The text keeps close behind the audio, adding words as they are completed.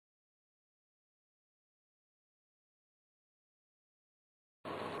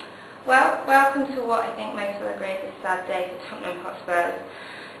Well, welcome to what I think most will agree is a sad day for Tottenham Hotspurs.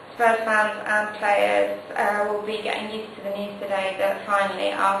 Spurs fans and players will be getting used to the news today that finally,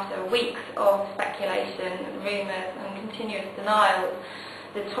 after weeks of speculation, rumours and continuous denials,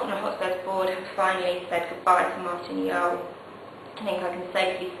 the Tottenham Hotspurs board has finally said goodbye to Martin Jol. I think I can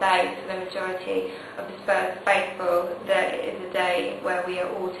safely say to the majority of the Spurs faithful that it is a day where we are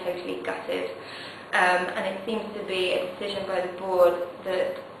all totally gutted. And it seems to be a decision by the board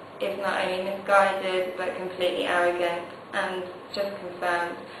that is not only misguided but completely arrogant, and just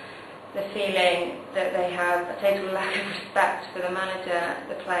confirms the feeling that they have a total lack of respect for the manager,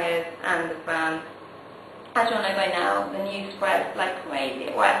 the players and the fans. As you all know by now, the news spread like crazy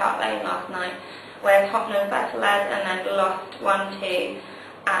at White Hart Lane last night, where Tottenham battled and then lost 1-2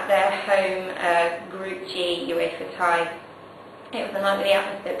 at their home Group G UEFA tie. It was a night where the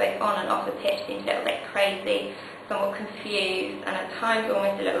atmosphere both on and off the pitch seemed a little bit crazy, somewhat confused and at times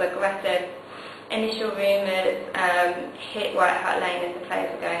almost a little aggressive. Initial rumours hit White Hart Lane as the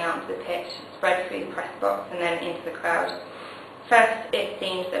players were going out onto the pitch, spread through the press box and then into the crowd. First, it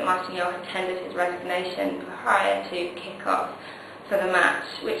seems that Martin Jol had tendered his resignation prior to kick-off for the match,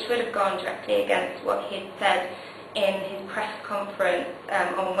 which would have gone directly against what he had said in his press conference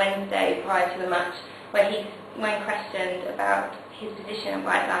on Wednesday prior to the match, where when questioned about his position at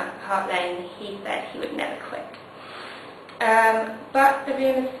White Hart Lane, he said he would never quit. But the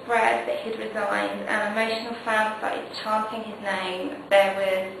rumours spread that he'd resigned, and emotional fans started chanting his name. There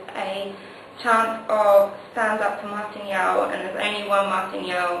was a chant of "Stand up to Martin Jol," and there's only one Martin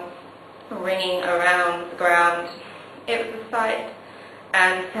Jol ringing around the ground. It was a sight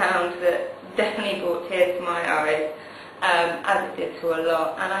and sound that definitely brought tears to my eyes, as it did to a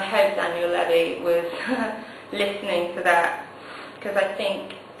lot. And I hope Daniel Levy was listening to that, because I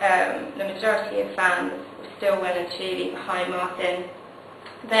think the majority of fans were still well and truly behind Martin.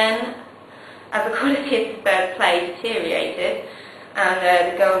 Then, as the quality of the Spurs play deteriorated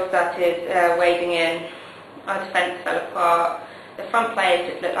and the goals started wading in, our defence fell apart. The front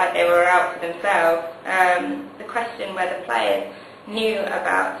players just looked like they were out for themselves. The question whether players knew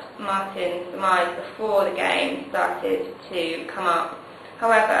about Martin's demise before the game started to come up.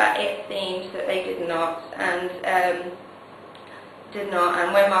 However, it seems that they did not, and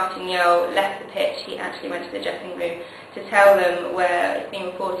when Martin Jol left the pitch, he actually went to the dressing room to tell them, where it's been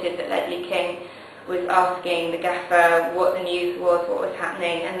reported that Ledley King was asking the gaffer what the news was, what was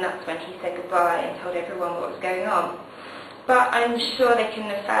happening, and that's when he said goodbye and told everyone what was going on. But I'm sure they couldn't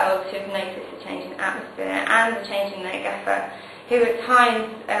have failed to have noticed the change in atmosphere and the change in their gaffer, who at times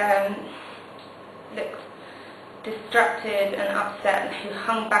looked distracted and upset, and who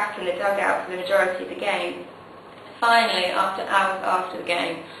hung back in the dugout for the majority of the game. Finally, after hours after the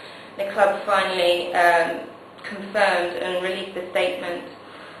game, the club finally confirmed and released a statement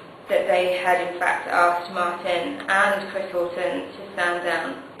that they had in fact asked Martin and Chris Horton to stand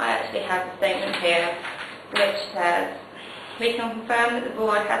down. I actually have the statement here, which says, "We can confirm that the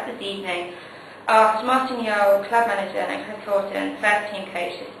board has this evening asked Martin Jol, club manager, and Chris Horton, first team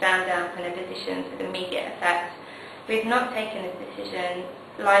coach, to stand down from their positions with immediate effect. We have not taken this decision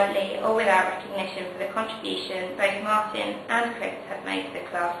lightly or without recognition for the contribution both Martin and Chris have made to the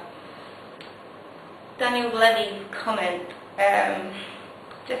club." Daniel Levy's comment,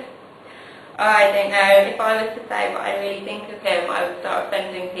 I don't know, if I was to say what I really think of him, I would start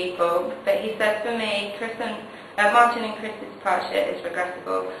offending people. But he said, for me, Martin and Chris's departure is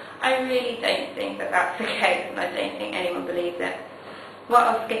regrettable. I really don't think that that's the case, and I don't think anyone believes it. What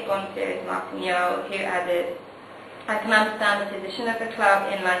I'll skip on to is Martin Jol, who added, "I can understand the position of the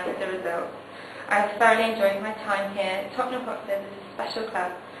club in light of the results. I have thoroughly enjoyed my time here. Tottenham Hotspurs is a special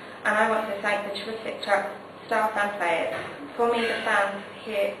club, and I want to thank the terrific staff and players. For me, the fans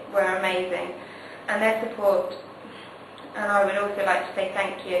here were amazing, and their support, and I would also like to say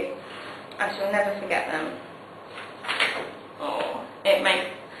thank you. I shall never forget them." Oh, it makes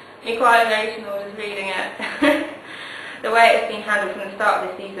me quite emotional just reading it. The way it's been handled from the start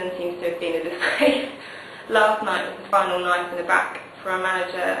of the season seems to have been a disgrace. Last night was the final knife in the back for a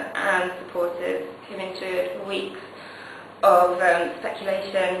manager and supporters who've endured weeks of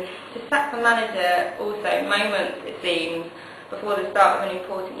speculation. To sack the manager also moments, it seems, before the start of an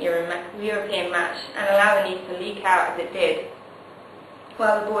important European match, and allow the news to leak out as it did,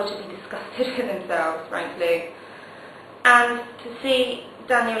 well, the board should be disgusted with themselves, frankly. And to see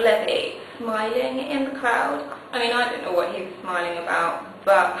Daniel Levy smiling in the crowd, I mean, I don't know what he was smiling about,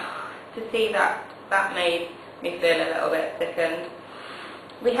 but to see that made me feel a little bit sickened.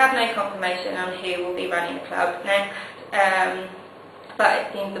 We have no confirmation on who will be running the club next, but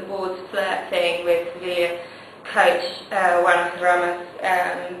it seems the board's flirting with Sevilla coach, Juan Ramos,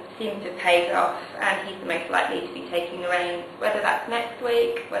 seems to have paid off, and he's the most likely to be taking the reins, whether that's next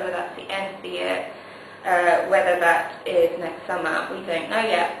week, whether that's the end of the year, whether that is next summer, we don't know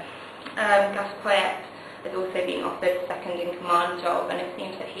yet. Gus Poyet has also been offered second-in-command job, and it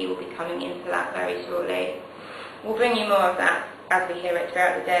seems that he will be coming into that very shortly. We'll bring you more of that as we hear it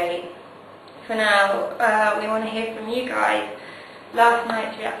throughout the day. For now, we want to hear from you guys. Last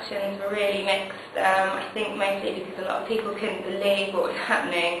night's reactions were really mixed, I think mostly because a lot of people couldn't believe what was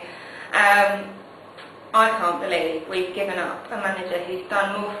happening. I can't believe we've given up a manager who's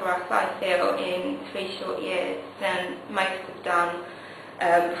done more for us, I feel, in 3 short years than most have done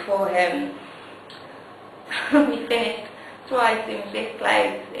before him. We finished twice in 5th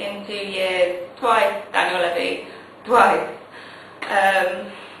place in 2 years, twice Daniel Levy, twice.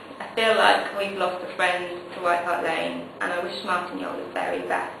 I feel like we've lost a friend to White Hart Lane, and I wish Martin Yole the very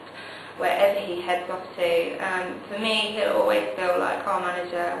best wherever he heads off to. For me, he'll always feel like our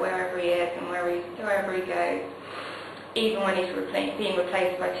manager wherever he is and wherever he goes, even when he's being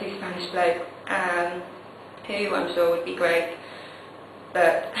replaced by 2 Spanish blokes, who I'm sure would be great.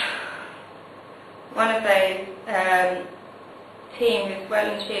 But one of those teams is well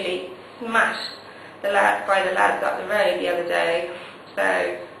and truly smashed by the lads up the road the other day, so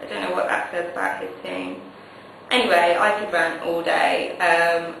I don't know what that says about his team. Anyway, I could rant all day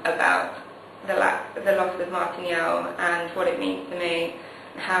about the loss of Martin Yole and what it means to me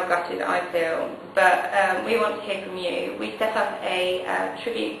and how gutted I feel, but we want to hear from you. We set up a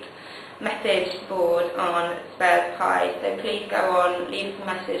tribute message board on Spurs Pie, so please go on, leave us a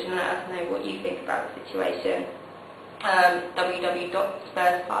message and let us know what you think about the situation.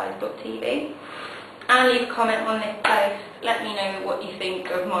 www.spurspies.tv, and leave a comment on this post. Let me know what you think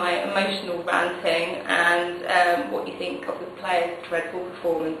of my emotional ranting and what you think of the players' dreadful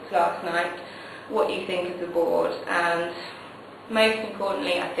performance last night, what you think of the board, and most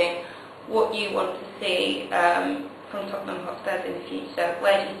importantly I think what you want to see from Tottenham Hotspurs in the future.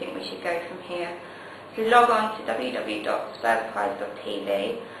 Where do you think we should go from here? So log on to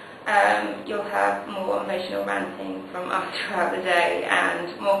www.spurspies.tv. You'll have more emotional ranting from us throughout the day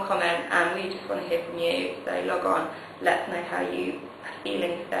and more comment, and we just want to hear from you, so log on, let us know how you are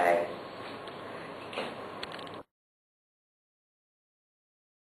feeling today.